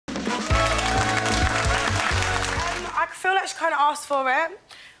like she kind of asked for it.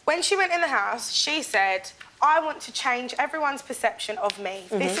 When she went in the house, she said, I want to change everyone's perception of me.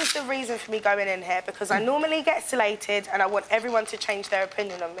 This is the reason for me going in here, because I normally get slated and I want everyone to change their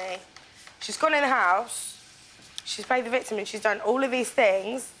opinion on me. She's gone in the house, she's played the victim and she's done all of these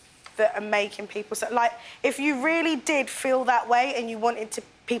things that are making people... Like, if you really did feel that way and you wanted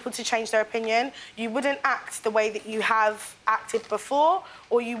people to change their opinion, you wouldn't act the way that you have acted before,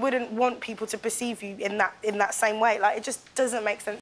 or you wouldn't want people to perceive you in that same way. Like, it just doesn't make sense.